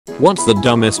What's the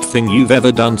dumbest thing you've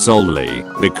ever done solely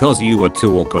because you were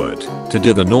too awkward to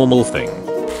do the normal thing?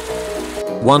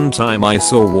 One time I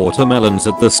saw watermelons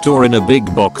at the store in a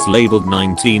big box labeled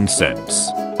 19 cents.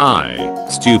 I,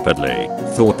 stupidly,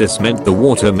 thought this meant the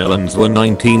watermelons were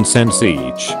 19 cents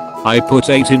each. I put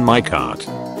 8 in my cart.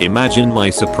 Imagine my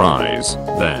surprise,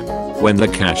 then, when the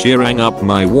cashier rang up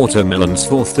my watermelons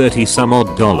for 30 some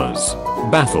odd dollars.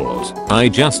 Baffled, I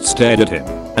just stared at him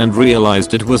and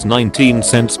realized it was 19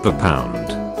 cents per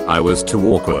pound. I was too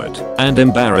awkward and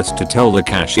embarrassed to tell the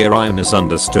cashier I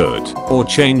misunderstood or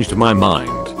changed my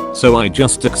mind, so I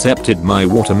just accepted my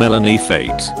watermelon-y fate.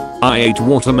 I ate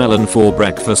watermelon for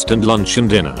breakfast and lunch and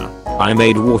dinner. I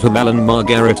made watermelon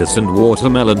margaritas and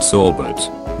watermelon sorbet.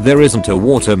 There isn't a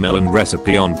watermelon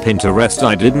recipe on Pinterest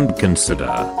I didn't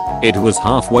consider. It was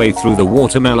halfway through the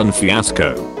watermelon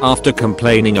fiasco, after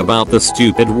complaining about the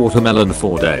stupid watermelon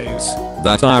for days,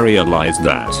 that I realized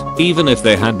that, even if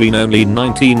they had been only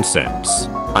 19 cents,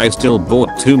 I still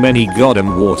bought too many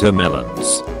goddamn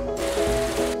watermelons.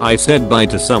 I said bye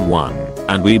to someone,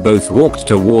 and we both walked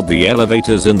toward the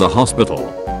elevators in the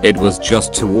hospital. It was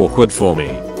just too awkward for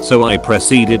me, so I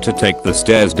proceeded to take the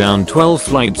stairs down 12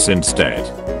 flights instead.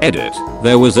 Edit.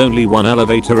 There was only one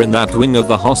elevator in that wing of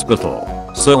the hospital,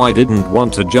 so I didn't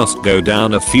want to just go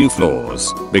down a few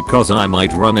floors because I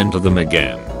might run into them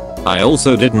again. I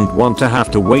also didn't want to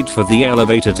have to wait for the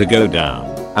elevator to go down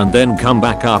and then come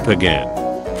back up again.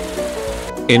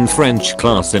 In French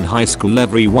class in high school,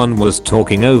 everyone was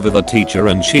talking over the teacher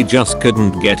and she just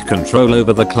couldn't get control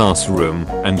over the classroom,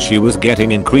 and she was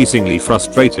getting increasingly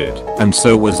frustrated, and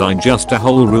so was I. Just a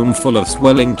whole room full of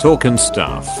swelling talk and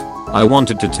stuff. I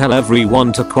wanted to tell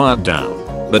everyone to quiet down,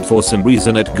 but for some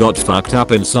reason it got fucked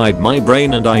up inside my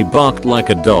brain and I barked like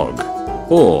a dog.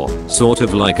 Or, sort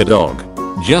of like a dog.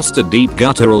 Just a deep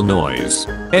guttural noise.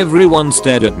 Everyone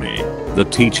stared at me. The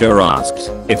teacher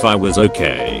asked if I was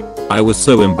okay. I was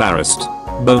so embarrassed.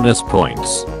 Bonus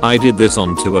points. I did this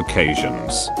on 2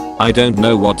 occasions. I don't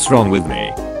know what's wrong with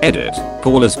me. Edit.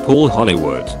 Paul is Paul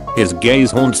Hollywood. His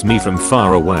gaze haunts me from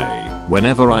far away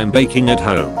whenever I'm baking at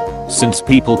home, since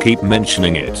people keep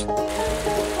mentioning it.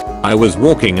 I was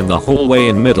walking in the hallway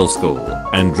in middle school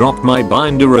and dropped my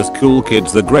binder as cool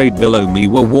kids the grade below me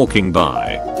were walking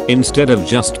by. Instead of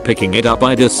just picking it up,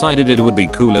 I decided it would be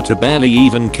cooler to barely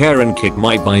even care and kick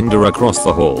my binder across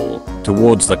the hall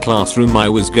towards the classroom I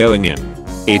was going in.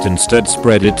 It instead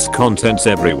spread its contents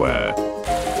everywhere.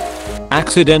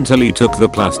 Accidentally took the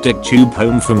plastic tube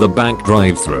home from the bank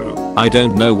drive-thru. I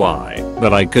don't know why,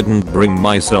 but I couldn't bring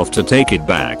myself to take it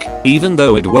back, even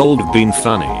though it would have been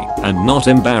funny and not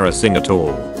embarrassing at all.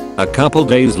 A couple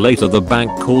days later the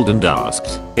bank called and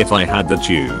asked if I had the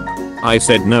tube. I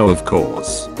said no, of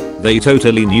course. They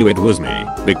totally knew it was me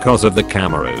because of the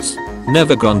cameras.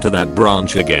 Never gone to that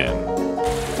branch again.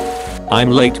 I'm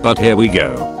late, but here we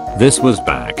go. This was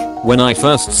back when I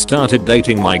first started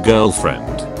dating my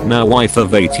girlfriend, now wife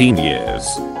of 18 years.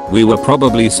 We were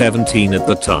probably 17 at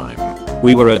the time.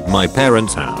 We were at my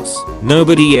parents' house,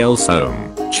 nobody else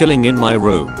home, chilling in my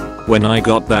room, when I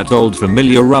got that old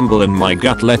familiar rumble in my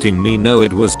gut letting me know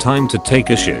it was time to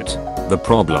take a shit. The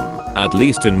problem, at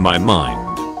least in my mind,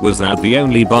 was that the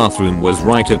only bathroom was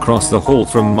right across the hall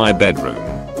from my bedroom.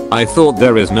 I thought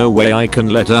there is no way I can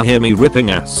let her hear me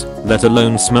ripping ass, let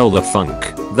alone smell the funk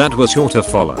that was sure to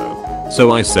follow.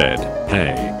 So I said,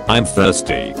 hey, I'm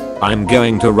thirsty. I'm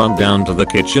going to run down to the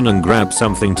kitchen and grab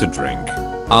something to drink.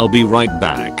 I'll be right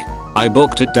back. I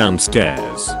booked it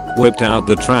downstairs, whipped out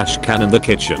the trash can in the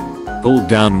kitchen, pulled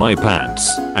down my pants,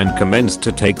 and commenced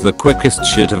to take the quickest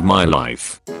shit of my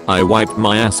life. I wiped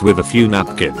my ass with a few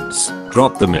napkins,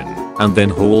 dropped them in, and then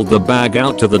hauled the bag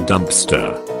out to the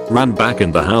dumpster. Ran back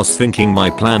in the house thinking my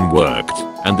plan worked,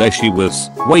 and there she was,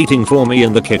 waiting for me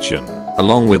in the kitchen,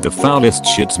 along with the foulest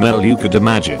shit smell you could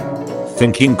imagine.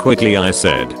 Thinking quickly I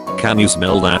said, can you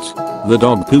smell that? The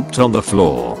dog pooped on the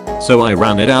floor, so I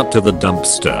ran it out to the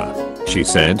dumpster. She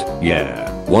said, yeah,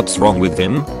 what's wrong with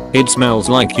him? It smells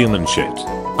like human shit.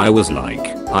 I was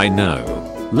like, I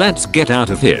know. Let's get out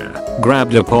of here.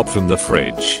 Grabbed a pop from the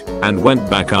fridge and went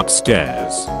back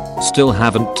upstairs. Still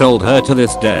haven't told her to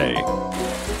this day.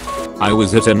 I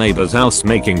was at a neighbor's house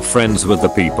making friends with the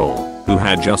people who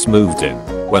had just moved in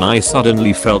when I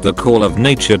suddenly felt the call of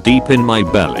nature deep in my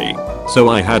belly. So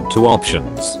I had 2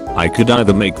 options. I could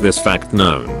either make this fact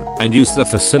known and use the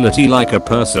facility like a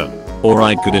person, or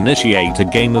I could initiate a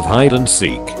game of hide and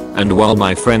seek, and while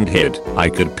my friend hid, I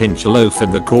could pinch a loaf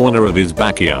in the corner of his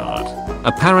backyard.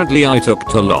 Apparently I took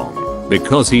too long,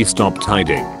 because he stopped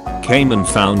hiding, came and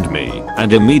found me,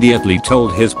 and immediately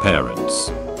told his parents.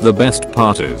 The best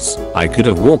part is, I could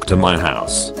have walked to my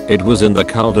house. It was in the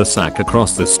cul-de-sac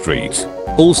across the street.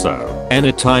 Also,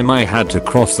 anytime I had to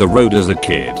cross the road as a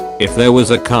kid, if there was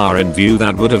a car in view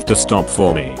that would have to stop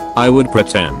for me, I would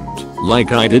pretend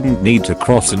like I didn't need to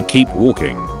cross and keep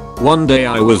walking. One day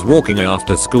I was walking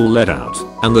after school let out,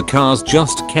 and the cars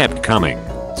just kept coming.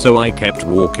 So I kept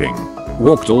walking.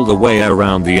 Walked all the way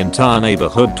around the entire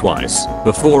neighborhood twice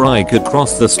before I could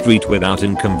cross the street without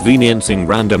inconveniencing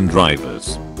random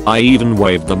drivers. I even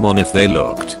waved them on if they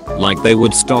looked like they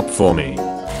would stop for me.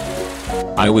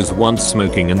 I was once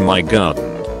smoking in my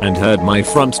garden and heard my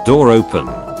front door open.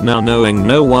 Now knowing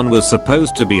no one was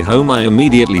supposed to be home, I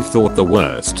immediately thought the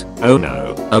worst. Oh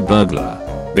no, a burglar.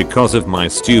 Because of my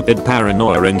stupid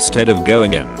paranoia, instead of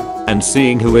going in and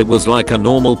seeing who it was like a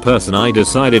normal person, I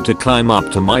decided to climb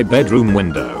up to my bedroom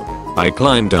window. I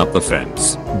climbed up the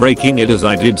fence, breaking it as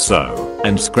I did so,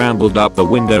 and scrambled up the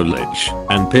window ledge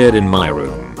and peered in my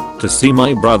room to see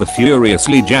my brother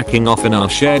furiously jacking off in our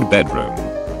shared bedroom.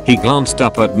 He glanced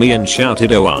up at me and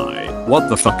shouted, "Oh, what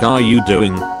the fuck are you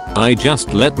doing?" I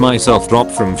just let myself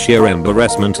drop from sheer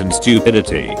embarrassment and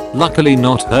stupidity, luckily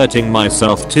not hurting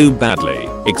myself too badly,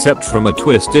 except from a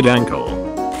twisted ankle.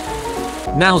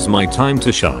 Now's my time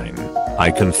to shine.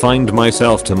 I confined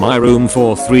myself to my room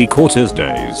for 3/4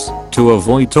 days to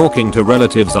avoid talking to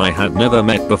relatives I had never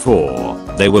met before.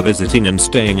 They were visiting and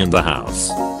staying in the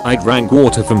house. I drank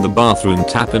water from the bathroom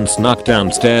tap and snuck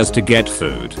downstairs to get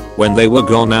food. When they were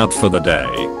gone out for the day,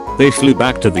 they flew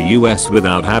back to the US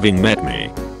without having met me.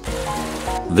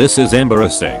 This is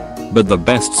embarrassing, but the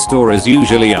best stories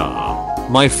usually are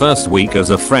my first week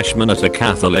as a freshman at a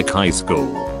Catholic high school.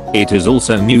 It is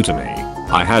also new to me.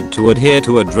 I had to adhere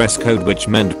to a dress code, which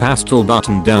meant pastel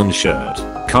button-down shirt,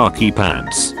 khaki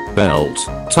pants, belt,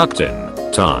 tucked in,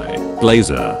 tie,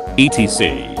 blazer,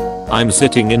 etc. I'm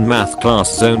sitting in math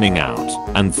class zoning out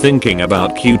and thinking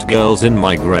about cute girls in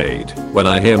my grade when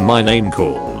I hear my name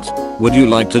called. Would you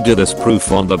like to do this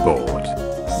proof on the board?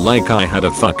 Like I had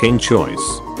a fucking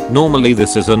choice. Normally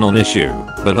this is a non-issue,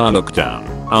 but I look down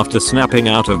after snapping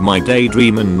out of my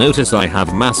daydream and notice I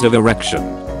have massive erection.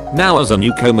 Now, as a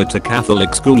newcomer to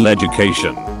Catholic school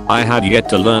education, I had yet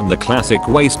to learn the classic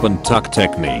waistband tuck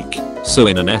technique, so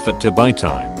in an effort to buy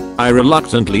time, I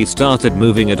reluctantly started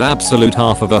moving at absolute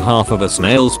half of a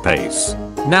snail's pace.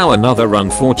 Now, another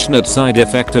unfortunate side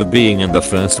effect of being in the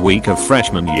first week of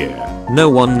freshman year. No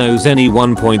one knows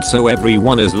anyone, so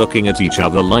everyone is looking at each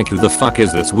other like, who the fuck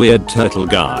is this weird turtle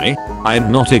guy?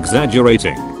 I'm not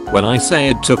exaggerating when I say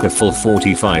it took a full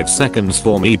 45 seconds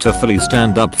for me to fully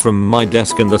stand up from my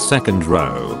desk in the second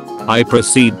row. I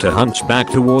proceed to hunch back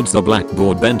towards the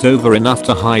blackboard, bent over enough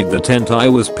to hide the tent I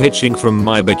was pitching from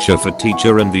my bitch of a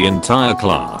teacher and the entire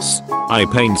class. I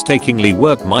painstakingly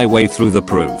work my way through the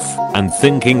proof and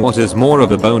thinking, what is more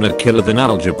of a boner killer than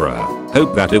algebra?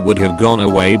 Hope that it would have gone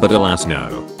away, but alas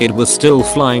no, it was still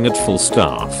flying at full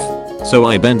staff. So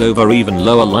I bend over even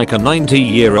lower like a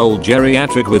 90-year-old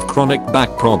geriatric with chronic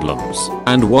back problems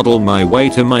and waddle my way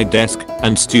to my desk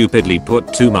and stupidly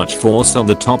put too much force on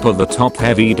the top of the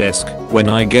top-heavy desk when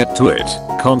I get to it,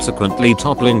 consequently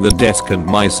toppling the desk and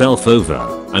myself over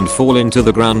and falling to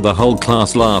the ground. The whole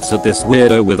class laughs at this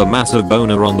weirdo with a massive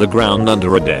boner on the ground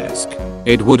under a desk.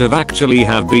 It would have actually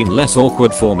have been less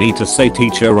awkward for me to say,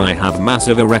 "Teacher, I have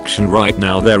massive erection right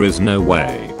now." There is no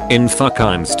way in fuck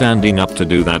I'm standing up to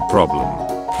do that problem.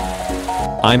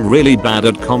 I'm really bad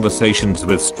at conversations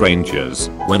with strangers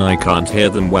when I can't hear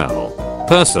them well.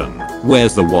 Person,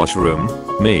 where's the washroom?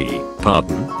 Me,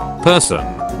 pardon? Person,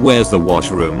 where's the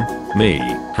washroom? Me,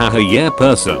 haha yeah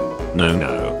person.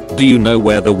 No, do you know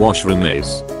where the washroom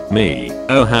is? Me,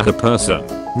 oh haha person,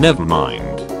 never mind.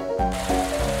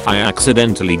 I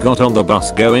accidentally got on the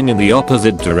bus going in the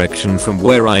opposite direction from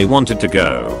where I wanted to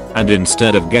go, and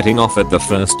instead of getting off at the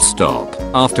first stop,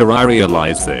 after I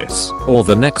realized this, or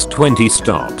the next 20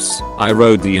 stops, I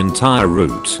rode the entire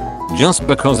route. Just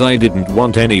because I didn't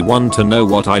want anyone to know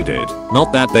what I did,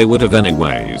 not that they would have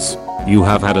anyways. You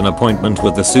have had an appointment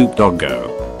with the soup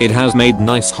doggo. It has made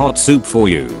nice hot soup for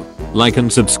you. Like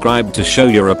and subscribe to show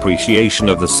your appreciation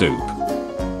of the soup.